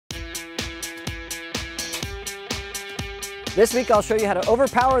This week I'll show you how to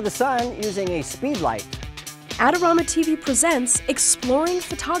overpower the sun using a speed light. Adorama TV presents Exploring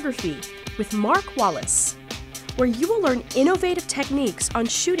Photography with Mark Wallace, where you will learn innovative techniques on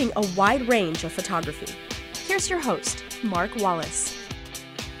shooting a wide range of photography. Here's your host, Mark Wallace.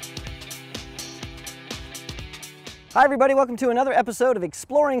 Hi everybody, welcome to another episode of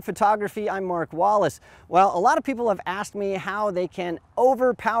Exploring Photography. I'm Mark Wallace. Well, a lot of people have asked me how they can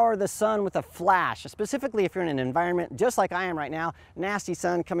overpower the sun with a flash, specifically if you're in an environment just like I am right now, nasty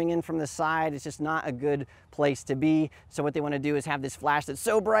sun coming in from the side. It's just not a good place to be. So what they want to do is have this flash that's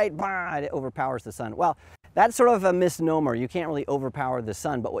so bright, it overpowers the sun. Well, that's sort of a misnomer. You can't really overpower the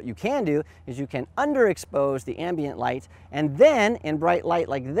sun, but what you can do is you can underexpose the ambient light, and then in bright light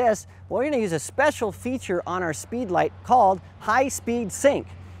like this, well, we're going to use a special feature on our speed light called high speed sync.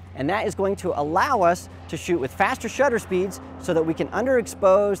 And that is going to allow us to shoot with faster shutter speeds so that we can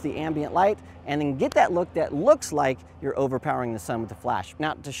underexpose the ambient light and then get that look that looks like you're overpowering the sun with the flash.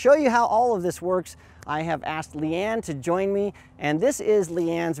 Now, to show you how all of this works, I have asked Leanne to join me, and this is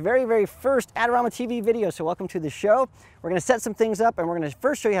Leanne's very first Adorama TV video, so welcome to the show. We're going to set some things up, and we're going to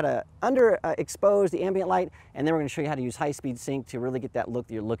first show you how to underexpose the ambient light, and then we're going to show you how to use high-speed sync to really get that look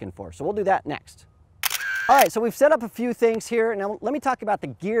that you're looking for. So we'll do that next. All right, so we've set up a few things here. Now let me talk about the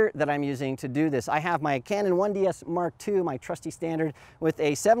gear that I'm using to do this. I have my Canon 1DS Mark II, my trusty standard, with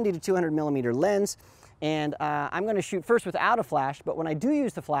a 70 to 200 millimeter lens. And I'm going to shoot first without a flash, but when I do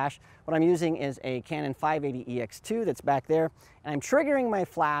use the flash, what I'm using is a Canon 580 EX2 that's back there, and I'm triggering my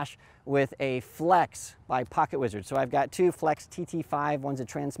flash with a Flex by Pocket Wizard. So I've got two Flex TT5, one's a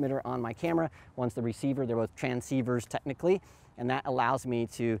transmitter on my camera, one's the receiver. They're both transceivers technically, and that allows me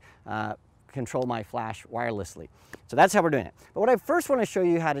to control my flash wirelessly. So that's how we're doing it. But what I first want to show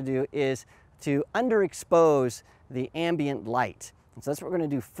you how to do is to underexpose the ambient light. And so that's what we're going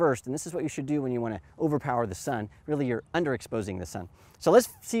to do first, and this is what you should do when you want to overpower the sun. Really, you're underexposing the sun. So let's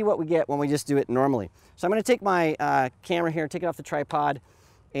see what we get when we just do it normally. So I'm going to take my camera here, take it off the tripod,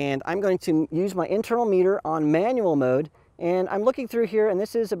 and I'm going to use my internal meter on manual mode, and I'm looking through here, and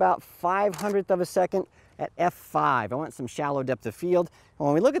this is about 500th of a second at f5. I want some shallow depth of field. And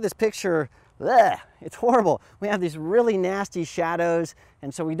when we look at this picture, it's horrible. We have these really nasty shadows,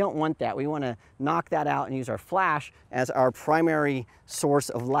 and so we don't want that. We want to knock that out and use our flash as our primary source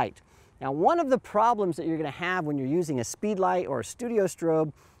of light. Now, one of the problems that you're going to have when you're using a speed light or a studio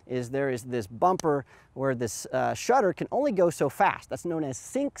strobe is there is this bumper where this shutter can only go so fast. That's known as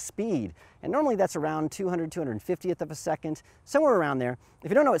sync speed. And normally that's around 250th of a second, somewhere around there.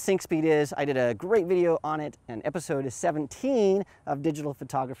 If you don't know what sync speed is, I did a great video on it in episode 17 of Digital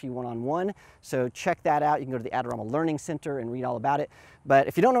Photography 101. So check that out. You can go to the Adorama Learning Center and read all about it. But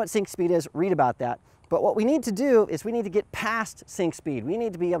if you don't know what sync speed is, read about that. But what we need to do is we need to get past sync speed. We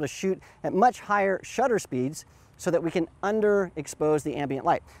need to be able to shoot at much higher shutter speeds so that we can underexpose the ambient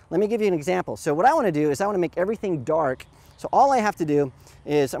light. Let me give you an example. So what I want to do is I want to make everything dark. So all I have to do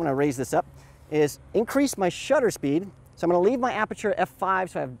is, I'm going to raise this up, is increase my shutter speed. So I'm going to leave my aperture at f5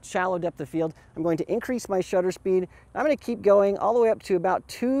 so I have shallow depth of field. I'm going to increase my shutter speed. I'm going to keep going all the way up to about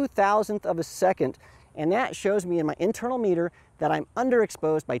 2,000th of a second. And that shows me in my internal meter that I'm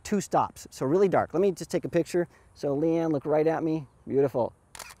underexposed by 2 stops. So really dark. Let me just take a picture. So Leanne, look right at me. Beautiful.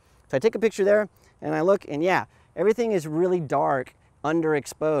 So I take a picture there and I look, and yeah, everything is really dark,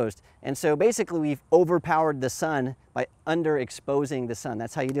 underexposed. And so basically we've overpowered the sun by underexposing the sun.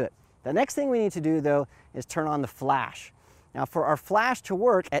 That's how you do it. The next thing we need to do though is turn on the flash. Now for our flash to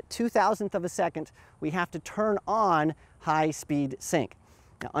work at 2,000th of a second, we have to turn on high speed sync.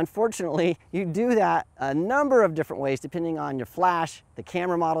 Now, unfortunately, you do that a number of different ways depending on your flash, the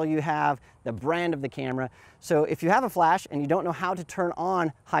camera model you have, the brand of the camera. So if you have a flash and you don't know how to turn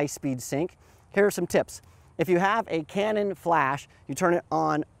on high speed sync, here are some tips. If you have a Canon flash, you turn it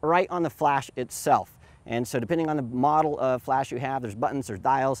on right on the flash itself. And so depending on the model of flash you have, there's buttons, there's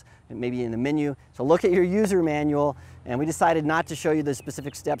dials, and maybe in the menu. So look at your user manual, and we decided not to show you the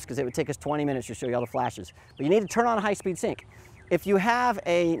specific steps because it would take us 20 minutes to show you all the flashes. But you need to turn on high speed sync. If you have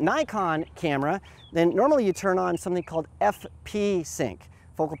a Nikon camera, then normally you turn on something called FP sync,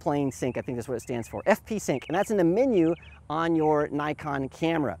 focal plane sync, I think that's what it stands for, FP sync, and that's in the menu on your Nikon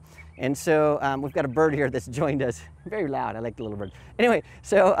camera. And so we've got a bird here that's joined us. Very loud, I like the little bird. Anyway,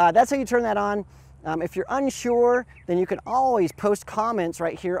 so that's how you turn that on. If you're unsure, then you can always post comments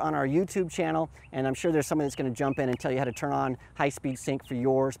right here on our YouTube channel, and I'm sure there's someone that's going to jump in and tell you how to turn on high-speed sync for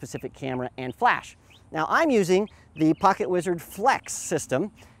your specific camera and flash. Now I'm using the Pocket Wizard Flex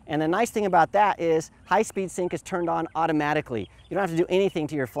system, and the nice thing about that is high-speed sync is turned on automatically. You don't have to do anything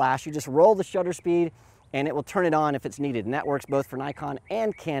to your flash. You just roll the shutter speed, and it will turn it on if it's needed. And that works both for Nikon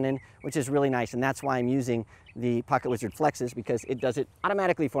and Canon, which is really nice. And that's why I'm using the Pocket Wizard Flexes, because it does it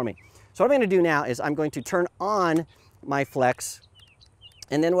automatically for me. So what I'm going to do now is I'm going to turn on my Flex.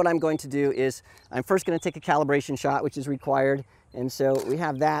 And then what I'm going to do is I'm first going to take a calibration shot, which is required. And so we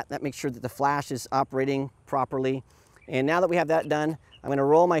have that. That makes sure that the flash is operating properly. And now that we have that done, I'm going to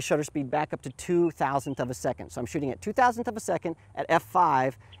roll my shutter speed back up to 2,000th of a second. So I'm shooting at 2,000th of a second at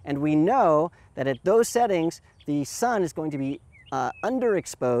f5, and we know that at those settings, the sun is going to be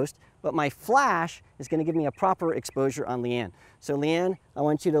underexposed, but my flash is going to give me a proper exposure on Leanne. So Leanne, I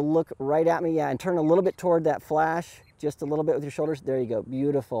want you to look right at me, and turn a little bit toward that flash, just a little bit with your shoulders. There you go,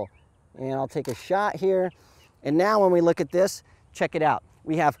 beautiful. And I'll take a shot here. And now when we look at this, check it out.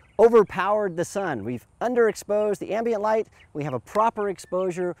 We have overpowered the sun. We've underexposed the ambient light. We have a proper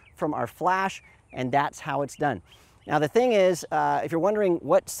exposure from our flash, and that's how it's done. Now the thing is, if you're wondering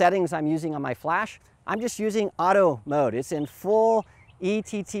what settings I'm using on my flash, I'm just using auto mode. It's in full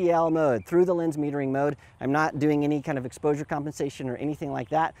ETTL mode, through the lens metering mode. I'm not doing any kind of exposure compensation or anything like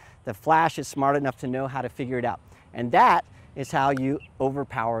that. The flash is smart enough to know how to figure it out. And that is how you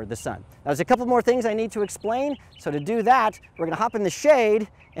overpower the sun. Now, there's a couple more things I need to explain. So to do that, we're going to hop in the shade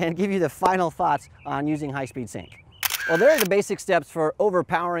and give you the final thoughts on using high-speed sync. Well, there are the basic steps for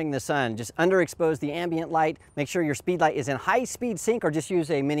overpowering the sun. Just underexpose the ambient light, make sure your speed light is in high-speed sync, or just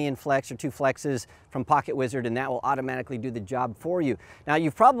use a Minion Flex or 2 Flexes from Pocket Wizard, and that will automatically do the job for you. Now,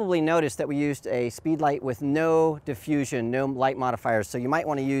 you've probably noticed that we used a speed light with no diffusion, no light modifiers, so you might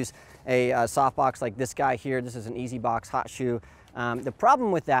want to use a softbox like this guy here. This is an Easy Box Hot Shoe. The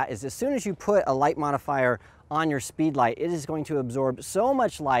problem with that is as soon as you put a light modifier on your speed light, it is going to absorb so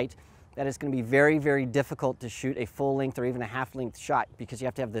much light that it's going to be very, very difficult to shoot a full length or even a half length shot, because you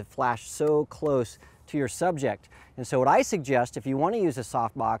have to have the flash so close to your subject. And so what I suggest, if you want to use a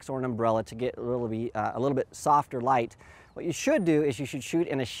softbox or an umbrella to get a little bit softer light, what you should do is you should shoot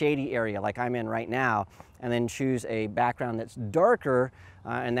in a shady area like I'm in right now, and then choose a background that's darker,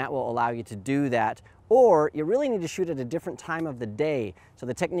 and that will allow you to do that. Or you really need to shoot at a different time of the day. So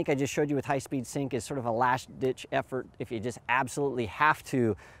the technique I just showed you with high-speed sync is sort of a last-ditch effort. If you just absolutely have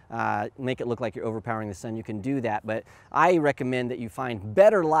to make it look like you're overpowering the sun, you can do that. But I recommend that you find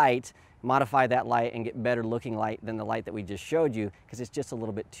better light, modify that light, and get better looking light than the light that we just showed you, because it's just a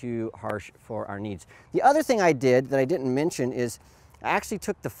little bit too harsh for our needs. The other thing I did that I didn't mention is I actually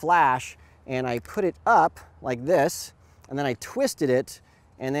took the flash and I put it up like this, and then I twisted it,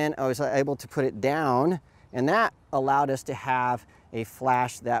 and then I was able to put it down, and that allowed us to have a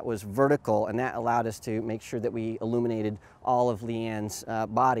flash that was vertical, and that allowed us to make sure that we illuminated all of Leanne's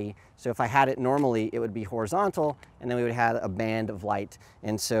body. So if I had it normally, it would be horizontal, and then we would have a band of light.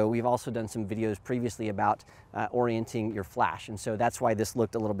 And so we've also done some videos previously about orienting your flash, and so that's why this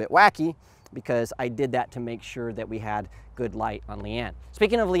looked a little bit wacky, because I did that to make sure that we had good light on Leanne.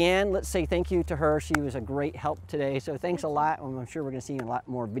 Speaking of Leanne, let's say thank you to her. She was a great help today, so thanks a lot. I'm sure we're going to see a lot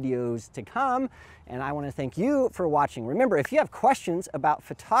more videos to come, and I want to thank you for watching. Remember, if you have questions about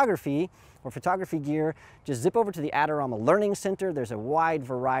photography or photography gear, just zip over to the Adorama Learning Center. There's a wide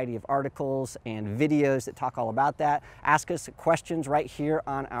variety of articles and videos that talk all about that. Ask us questions right here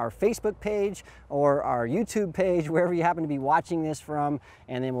on our Facebook page or our YouTube page, wherever you happen to be watching this from,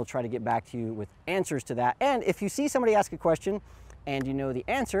 and then we'll try to get back to you with answers to that. And if you see somebody ask a question and you know the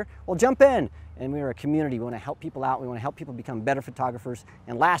answer, well, jump in. And we're a community. We want to help people out. We want to help people become better photographers.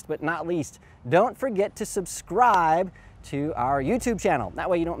 And last but not least, don't forget to subscribe to our YouTube channel. That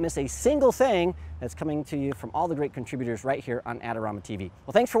way you don't miss a single thing that's coming to you from all the great contributors right here on Adorama TV.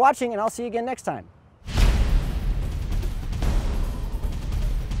 Well, thanks for watching, and I'll see you again next time.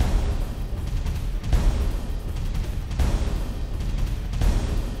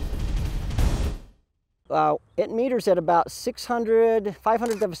 It meters at about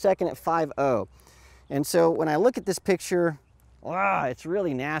 500th of a second at 5.0. And so when I look at this picture, wow, it's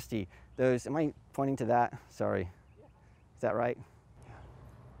really nasty. Those, am I pointing to that? Sorry. Is that right?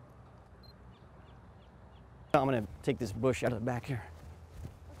 I'm gonna take this bush out of the back here.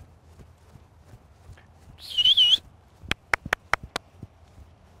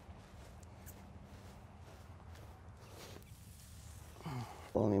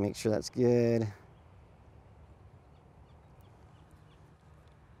 Well, let me make sure that's good.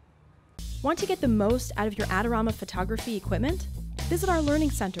 Want to get the most out of your Adorama photography equipment? Visit our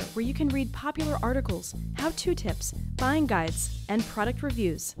Learning Center, where you can read popular articles, how-to tips, buying guides, and product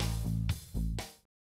reviews.